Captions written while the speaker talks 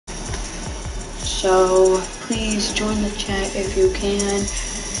So please join the chat if you can.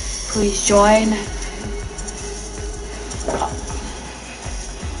 Please join.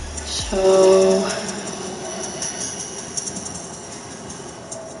 So,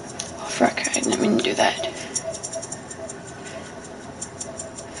 oh frick, I didn't mean to do that.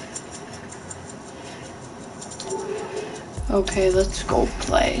 Okay, let's go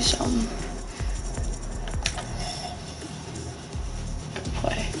play some.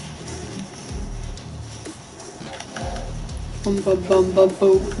 Play. Bum bum bum bum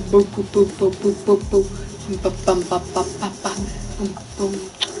boom boom boom boom boom boom boom boom bum bum bum bum bum bum boom boom.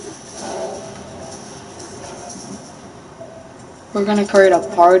 We're gonna create a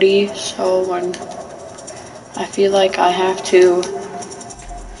party, so when I feel like I have to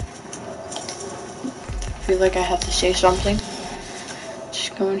say something,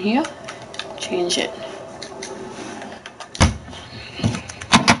 just go in here, change it.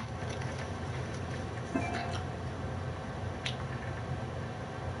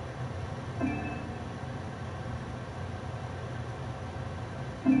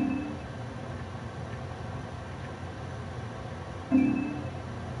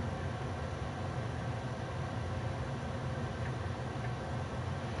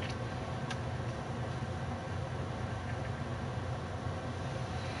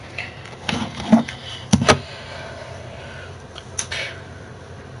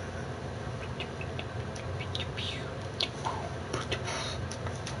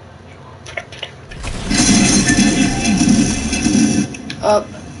 Up.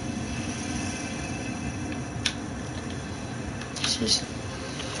 This is.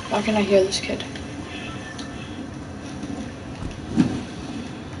 Why can I hear this kid?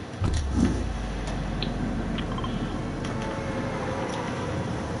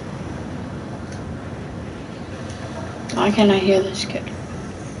 Why can't I hear this kid?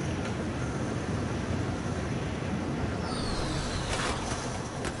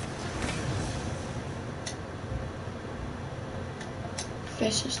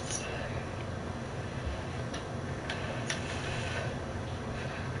 This is.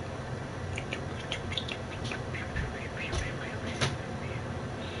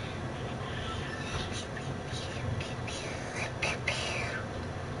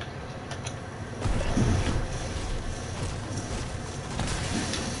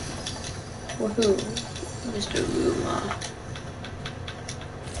 Woohoo, Mr. Luma.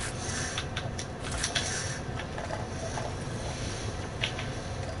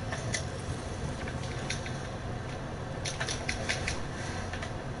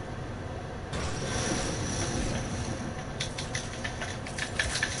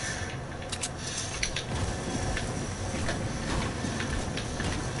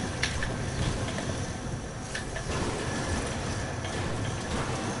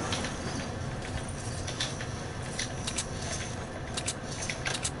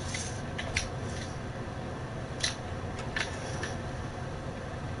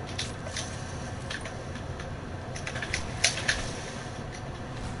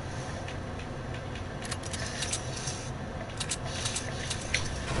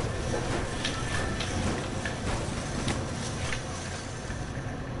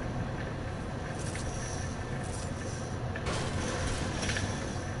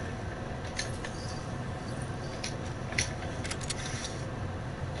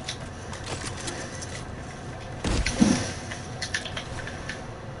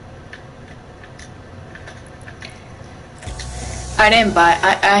 I didn't buy.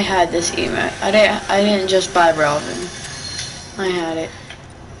 I had this email. I didn't just buy Relvin. I had it.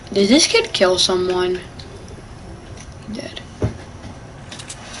 Did this kid kill someone? He did.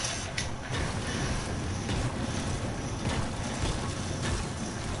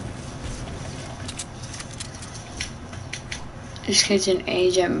 This kid's an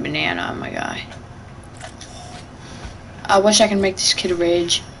agent banana, my guy. I wish I could make this kid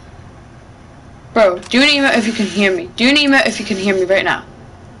rage. Bro, do an email if you can hear me. Do an email if you can hear me right now.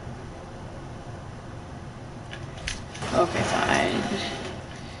 Okay, fine.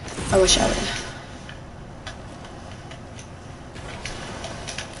 I wish I would.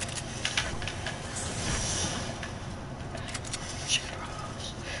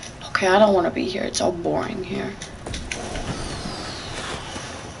 Okay, I don't want to be here. It's all boring here.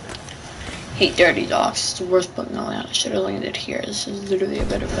 Hate dirty docks. It's the worst book in the land. I should have landed here. This is literally a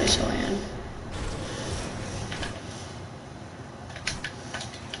better place to land.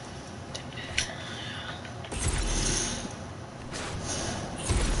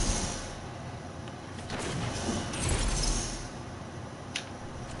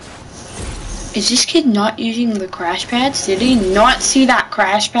 Is this kid not using the crash pads? Did he not see that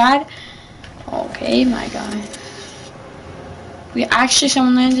crash pad? Okay, my guy. We actually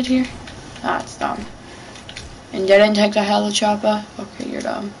someone landed here? That's dumb. And didn't take the helicopter? Okay, you're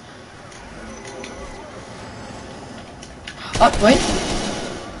dumb. Oh, wait.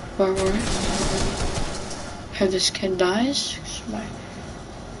 Where? Here, this kid dies?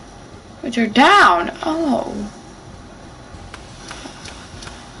 But you're down! Oh.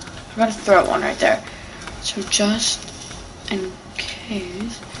 I gotta throw one right there. So just in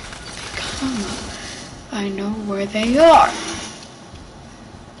case they come up, I know where they are.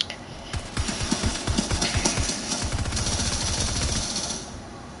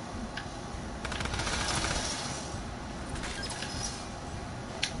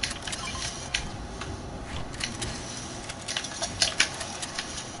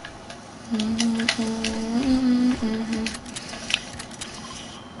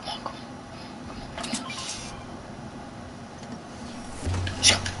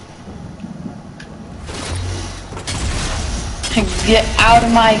 Get out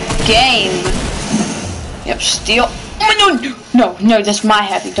of my game. Yep, steal. Oh my god. No, that's my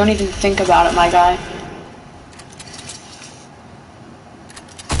heavy. Don't even think about it, my guy.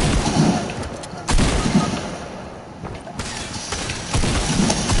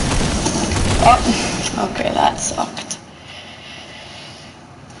 Oh, okay, that sucked.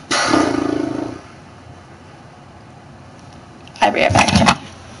 I'll be right back.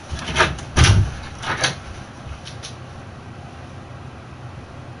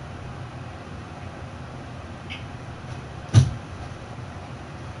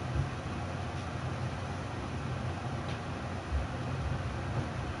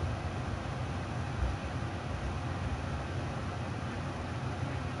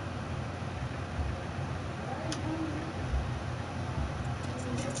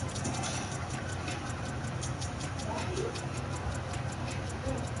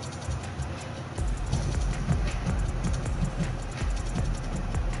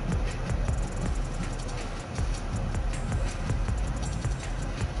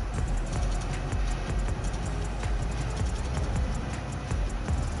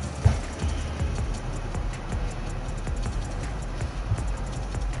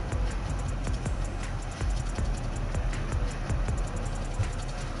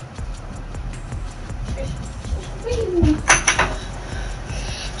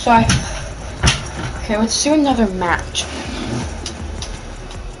 Sorry. Okay, let's do another match.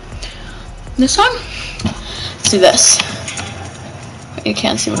 This one? Let's do this. You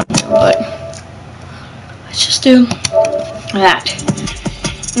can't see what I'm doing, but let's just do that.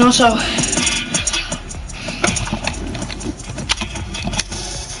 And also,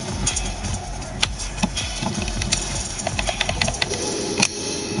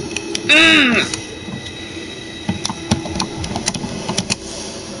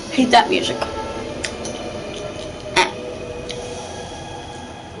 hate that music.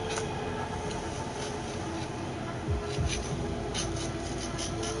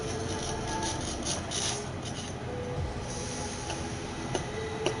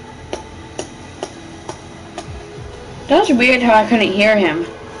 That was weird how I couldn't hear him.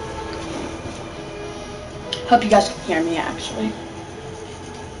 Hope you guys can hear me actually.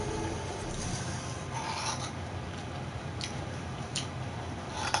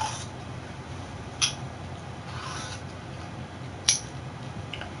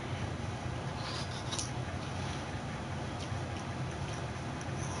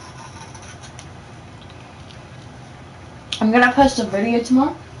 I'm gonna post a video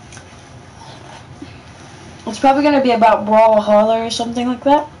tomorrow. It's probably gonna be about Brawlhalla or something like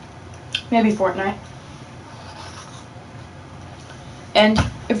that. Maybe Fortnite. And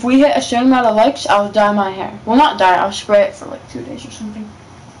if we hit a certain amount of likes, I'll dye my hair. Well, not dye, I'll spray it for like 2 days or something.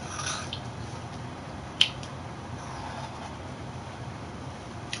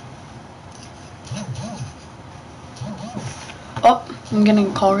 Oh, I'm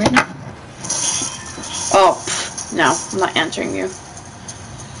getting a call right now. Oh, no, I'm not answering you.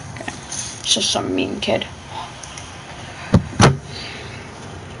 Okay. It's just some mean kid.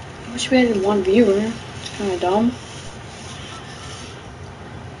 I wish we had one viewer. It's kind of dumb.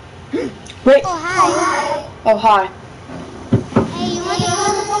 Wait. Oh, hi. Oh, hi. Hey, you want to go?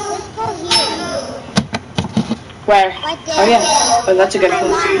 Let's go here. Where? Right there. Oh, yeah. Oh, that's a good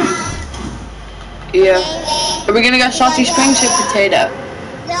one. Yeah. Are we gonna go Salty Springs or Potato?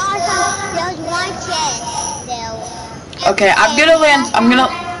 There's one chest there. Okay, I'm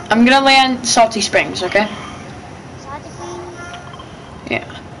gonna land Salty Springs, okay? Salty Springs? Yeah.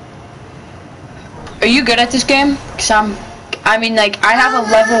 Are you good at this game? Cause I mean, like, I have a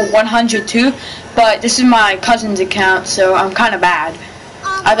level 102, but this is my cousin's account, so I'm kind of bad.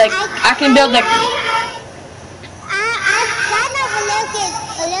 I can build like. I kind of a little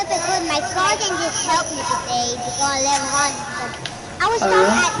bit good. My cousin just helped me today to go 1100. I was stuck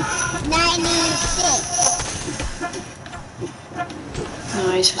at 96.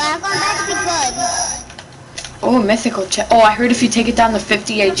 Nice. But I'm going back to be good. Oh, mythical chest. Oh, I heard if you take it down to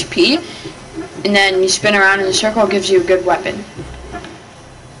 50 HP, and then you spin around in a circle, it gives you a good weapon.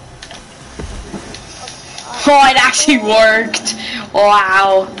 Oh, it actually worked.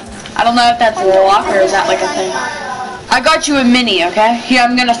 Wow. I don't know if that's luck or is that like a thing. I got you a mini, okay? Here,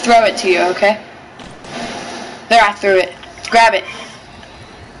 I'm gonna throw it to you, okay? There, I threw it. Grab it.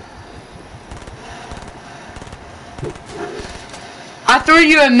 I threw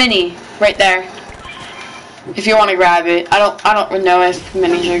you a mini right there. If you want to grab it. I don't know if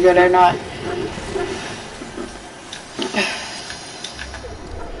minis are good or not.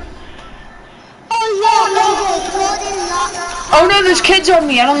 Oh no, there's kids on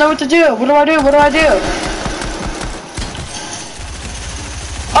me. I don't know what to do. What do I do? What do I do?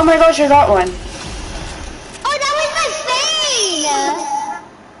 Oh my gosh, I got one. Oh, that was my vein!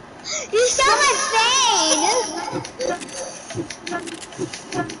 You saw my vein!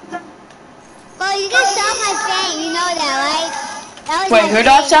 Well, you just saw my vein, you know that, right? That was Wait, who do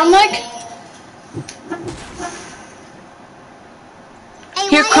I sound like? Hey,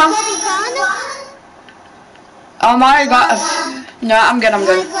 Here, come. Oh my god. No, I'm good, I'm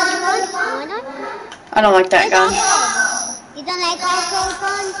good. I don't like that gun. You don't like all-cold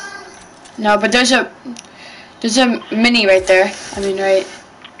guns? No, but there's a mini right there. I mean, right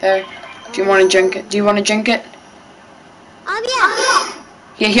there. Do you want to drink it? Do you want to drink it?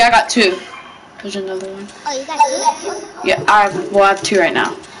 Yeah. Here, I got two. There's another one. Oh, you got two? Yeah, I have two right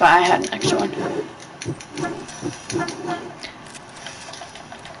now, but I had an extra one.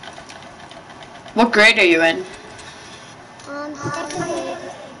 What grade are you in? Second grade.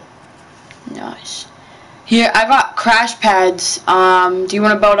 Nice. Here, I got crash pads. Do you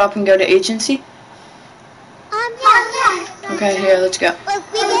want to build up and go to agency? Yeah. Okay, here, let's go. But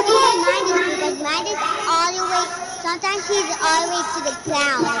we get more Midas because Midas all the way, sometimes he's all the way to the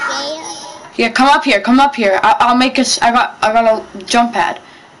ground, okay? Here, come up here, come up here. I'll make us, I got a jump pad.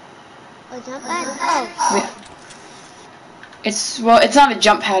 Oh, jump pad? Oh. Yeah. It's not a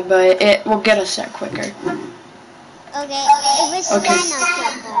jump pad, but it will get us there quicker. Okay, it was Okay. jump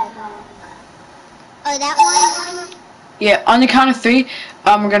pad. Oh, that one? Yeah, on the count of three,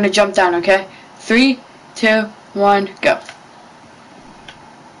 we're gonna jump down, okay? 3, 2, 1, go. Ow,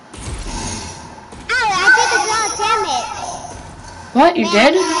 I did the ground, damn it. What, you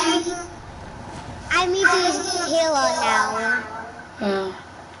did? I need to heal on now.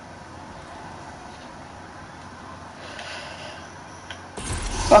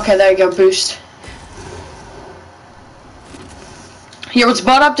 Okay, there you go, boost. Here, let's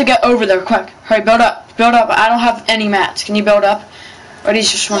build up to get over there, quick. Hurry, build up, I don't have any mats. Can you build up? Or do you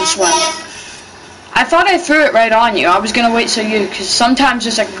just want to swim? I thought I threw it right on you. I was gonna wait so you, because sometimes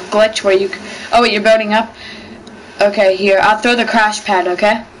there's like a glitch where you, oh wait, you're building up? Okay, here, I'll throw the crash pad,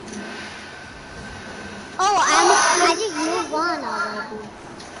 okay? Oh, I just moved on already.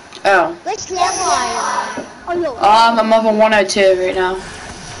 Oh. Which level are you? Oh, no. I'm level 102 right now.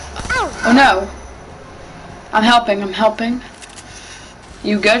 Ow. Oh no. I'm helping.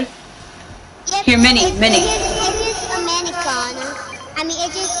 You good? Yep, Here, mini. It's just a mannequin. I mean,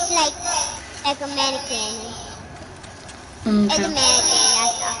 it's just like a mannequin. Okay. It's a mannequin,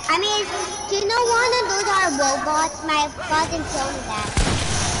 that's all. I mean, do you know one of those are robots? My cousin told me that.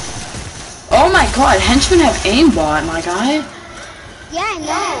 Oh my god, henchmen have aimbot, my guy. Yeah, I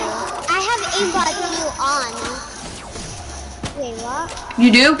know. I have aimbot too on. Wait, what?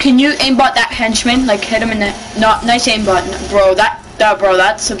 You do? Can you aimbot that henchman? Like hit him in the nice aimbot, bro. Bro,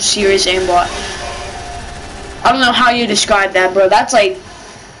 that's some serious aimbot. I don't know how you describe that, bro. That's like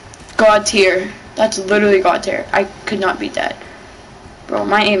god tier. That's literally god tier. I could not beat that. Bro,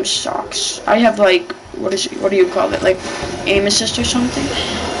 my aim sucks. I have like what do you call it? Like aim assist or something?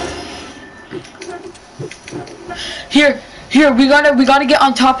 Here, we gotta get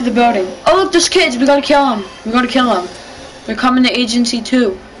on top of the building. Oh look, there's kids, we gotta kill them. They're coming to agency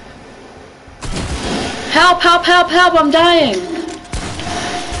too. Help, I'm dying.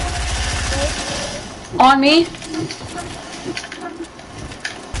 On me.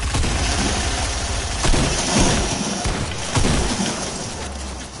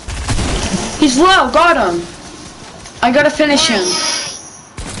 He's low, got him. I gotta finish him.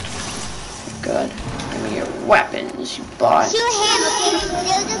 Good. Give me your weapons, you bot. Shoot him, okay?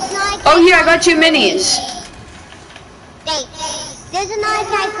 Oh here, I got 2 minis. Wait, there's another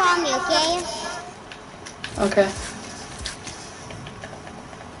guy call me, okay? Okay.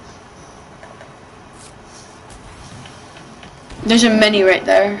 There's a mini right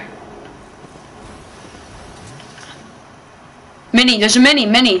there. Mini, there's a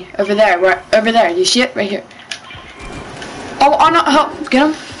mini over there. Right, over there. Do you see it? Right here. Oh, no, help. Get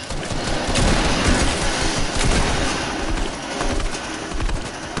him.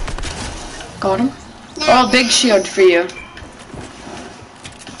 Got him. Oh, big shield for you.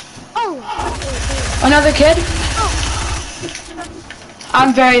 Oh. Another kid?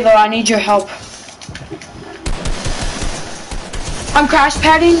 I'm very low. I need your help. I'm crash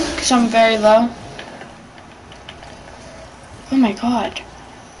padding because I'm very low. Oh my god.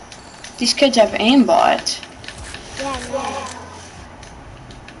 These kids have aimbot. Yeah.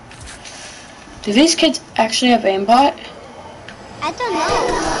 Do these kids actually have aimbot? I don't know.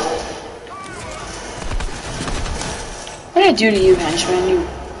 What did I do to you, henchman? You.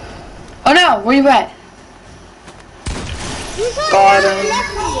 Oh no, where you at? Got him.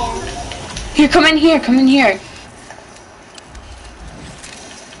 Here, come in here, come in here.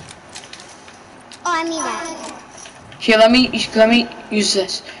 Oh, I mean that. Here, let me use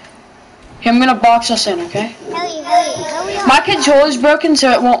this. Here, I'm gonna box us in, okay? Hurry up. My controller's broken,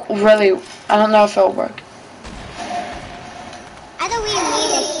 so it won't really. I don't know if it'll work. I don't really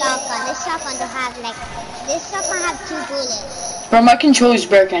need a shotgun. This shotgun don't have like. This shotgun have 2 bullets. Bro, my controller's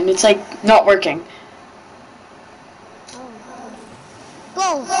broken. It's like not working.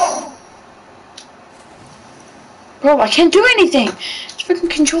 Go. Bro, I can't do anything. This freaking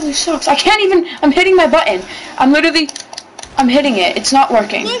controller sucks. I can't even. I'm hitting my button. I'm hitting it. It's not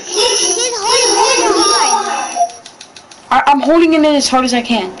working. Just hold it hard. I'm holding it in as hard as I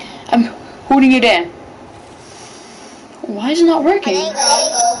can. I'm holding it in. Why is it not working?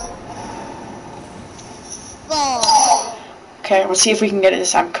 Go. Okay, let's see if we can get it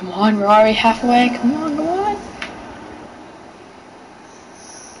this time. Come on, we're already halfway. Come on.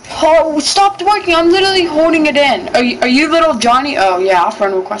 Oh, it stopped working. I'm literally holding it in. Are you little Johnny? Oh, yeah, I'll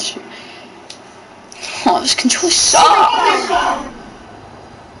friend request you. Oh, this controller sucks.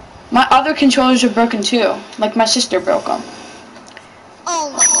 My other controllers are broken too. Like my sister broke them.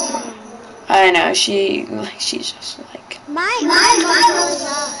 Oh. I know, she's just like... My controller's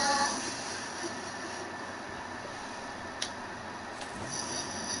not.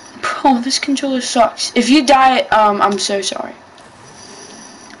 Bro, this controller sucks. If you die, I'm so sorry.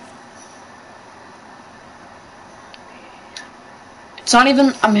 It's not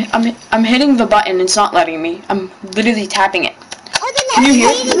even. I'm hitting the button. It's not letting me. I'm literally tapping it. Oh, Can you hear?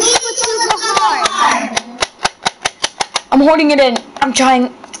 I'm holding it in. I'm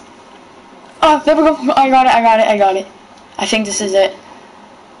trying. Oh, there we go. I got it. I think this is it.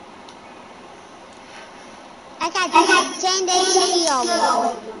 I got 10 days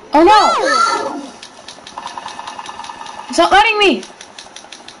almost. Oh no! It's not letting me.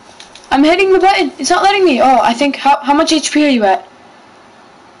 I'm hitting the button. It's not letting me. Oh, I think. How much HP are you at?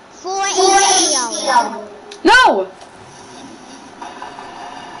 4 HP. No!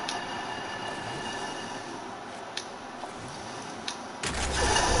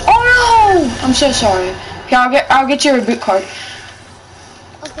 Oh no! I'm so sorry. Yeah, I'll get you a reboot card.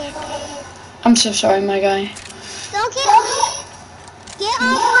 Okay. I'm so sorry, my guy. Don't get off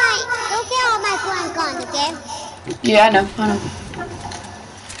my phone gun, okay? Yeah, I know.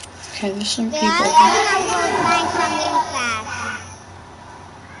 Okay, there's some people. I will find something fast.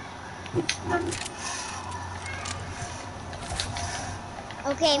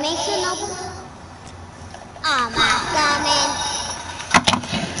 Okay, make sure no. Oh my god, man.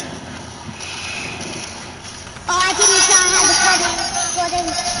 Oh, I didn't know I had the golden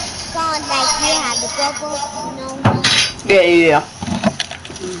gun like you have the purple. No. Yeah.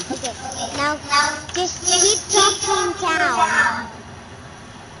 Okay, now just keep talking down.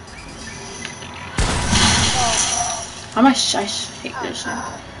 How much I hate this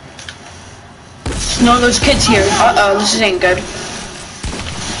now. No, those kids here. Uh-oh, this ain't good.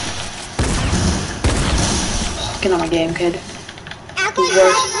 Get on my game, kid. I'm going to try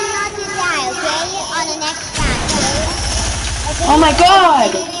not to die, okay? On the next round, okay? Oh my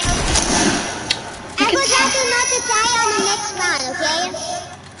god! I'm going to try not to die on the next round, okay?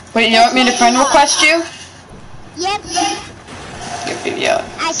 Wait, you want me to friend request you? Yep. Yeah.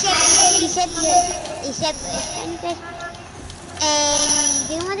 He said friend request. And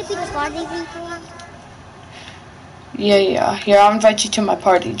do you want to be the party people? Yeah. Here, I'll invite you to my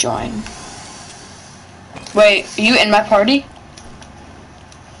party. Join. Wait, are you in my party?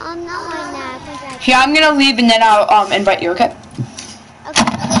 Not right now. Here, I'm gonna leave and then I'll invite you, okay? Okay.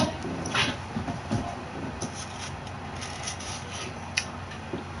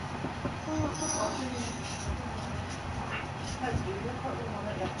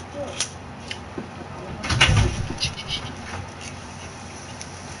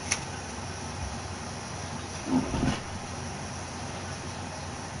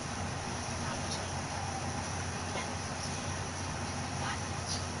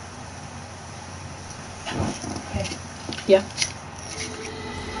 Yeah.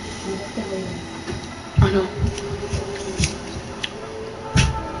 I know.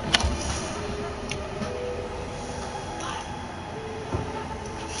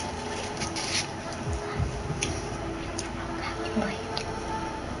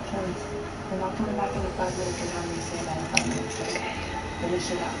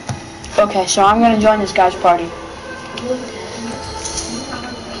 Okay, so I'm gonna join this guy's party.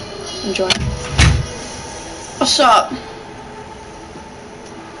 Enjoy. What's up?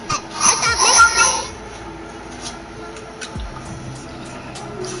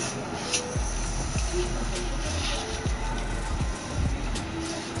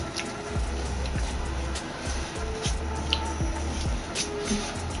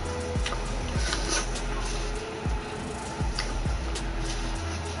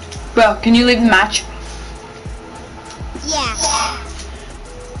 Bro, can you leave the match? Yeah.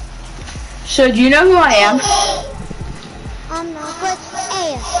 So, do you know who I am? No, but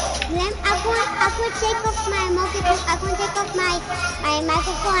hey, then I'm going to take off my microphone. I'm going to take off my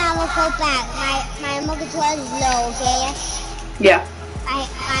microphone and I will go back. My microphone is low, okay? Yeah. My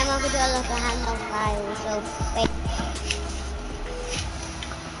microphone doesn't have no fire, so wait.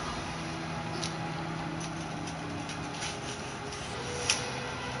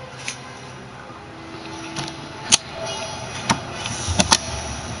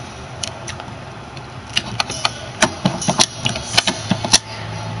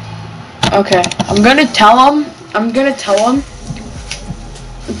 Okay, I'm gonna tell him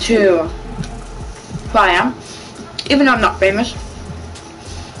to who I am, even though I'm not famous.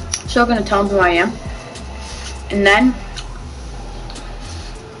 Still gonna tell him who I am, and then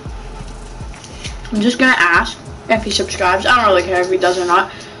I'm just gonna ask if he subscribes. I don't really care if he does or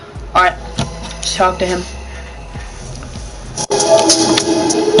not. All right, let's talk to him.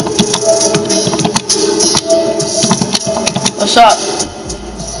 What's up?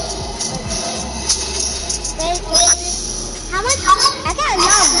 How much? I got a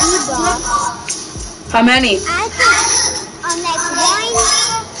lot of V-Bucks. How many? I think like 200.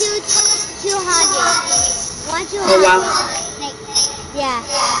 200. Oh wow. Like, yeah,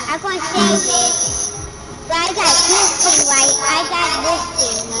 I'm gonna save it. But I got this thing, right? I got this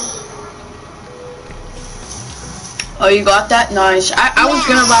thing. Oh, you got that? Nice. I was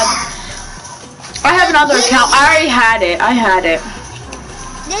gonna buy. I have another account. I already had it. I had it.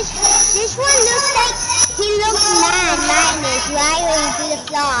 This one looks like he looks minus, right? When you do the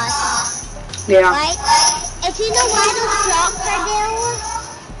floss. Yeah. Right? And you know why those clocks are there?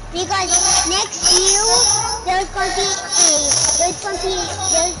 Because next year there's gonna be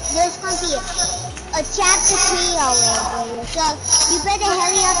a chapter 3 already. So you better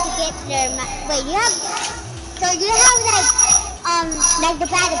hurry up to get there. Wait, you have like the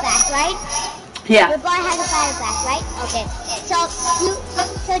battle pass, right? Yeah. Your boy has a battle pass, right? Okay. So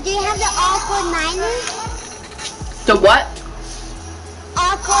do you have the all-code miners? The what?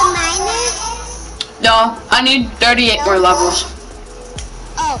 All-code miners? No, I need 38 more levels.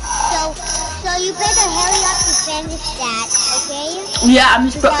 Oh, so you better hurry up to finish that, okay? Yeah,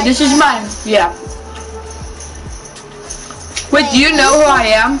 this is mine. Yeah. Wait, do you know who I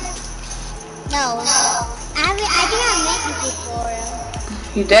am? No. I think I met you before.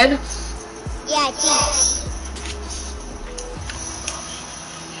 You did? Yeah, I think.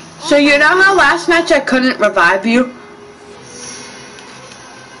 So you know how last match I couldn't revive you?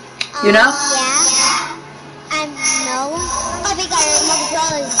 You know? Yeah. No. Oh, because my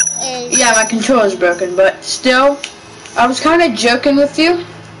controller is... Yeah, my controller's broken, but still, I was kind of joking with you.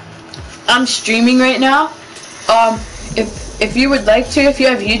 I'm streaming right now. If you would like to, if you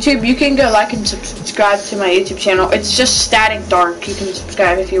have YouTube, you can go like and subscribe to my YouTube channel. It's just Static Dark. You can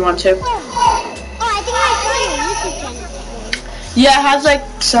subscribe if you want to. Oh, I think I saw your YouTube channel. Yeah, it has like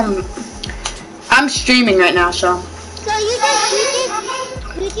some... I'm streaming right now, so... So you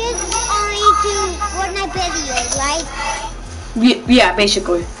just only do Fortnite videos, right? Yeah,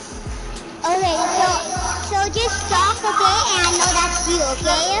 basically. Okay, so just talk, okay? And I know that's you,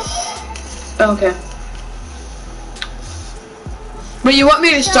 okay? Okay. But you want me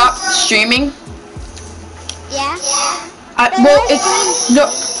to stop streaming? Yeah. Well, it's no.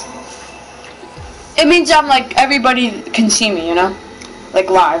 It means I'm like everybody can see me, you know, like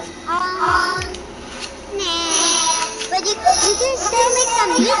live. Nah. But you can still make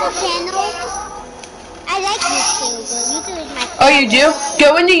some YouTube channel. I like YouTube. YouTube is my. Oh, you do?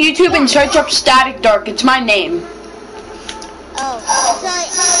 Go into YouTube and search up Static Dark. It's my name. Oh, so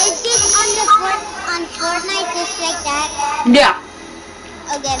it's just on Fortnite, just like that. Yeah.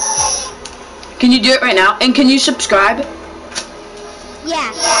 Okay. Can you do it right now? And can you subscribe? Yeah.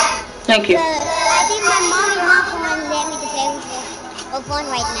 Thank you. I think my mom is not going to let me to play with her phone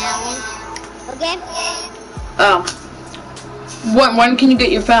right now. Okay? When can you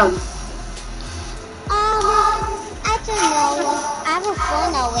get your phone? I don't know. I have a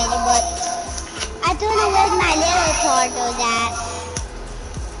phone already, but I don't know where's my little turtle that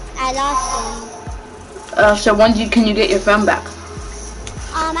I lost him. So when can you get your phone back?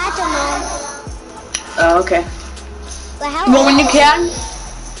 I don't know. Oh, okay. But how Well, when you can.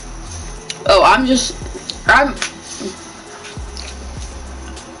 Oh, I'm 10.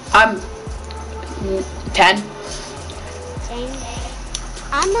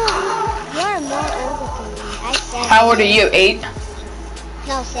 You're more older than me. I'm 7. How old are you? 8?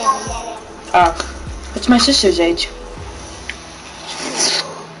 No, 7. Oh, it's my sister's age.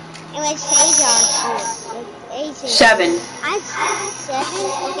 And which age are you? 7. I'm 7,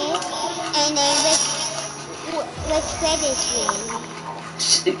 okay? And then which grade is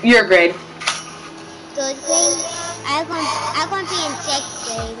she in? Your grade. 3rd grade? I'm going to be in 6th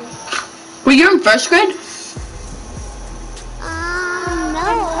grade. Well, you're in 1st grade? No.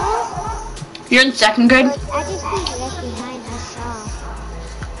 You're in 2nd grade? But I just got left behind, I saw.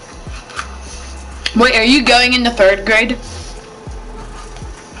 Wait, are you going into 3rd grade?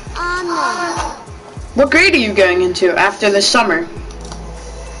 No. What grade are you going into after the summer?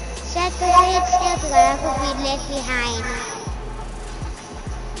 2nd grade still, because I could be left behind.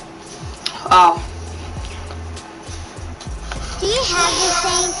 Oh. Do you have the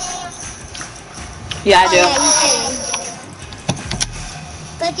same? Yeah, I do. Yeah, you do.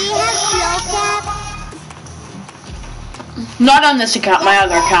 But do you have slow cap? Not on this account, my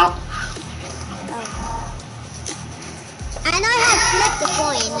other account. Oh. I know I have flip the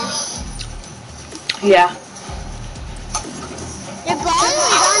coin. Yeah. The ball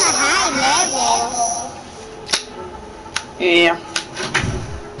is on a high level. Yeah.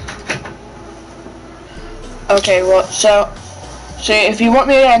 Okay, well, so if you want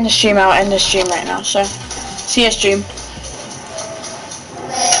me to end the stream, I'll end the stream right now. So, see you, stream.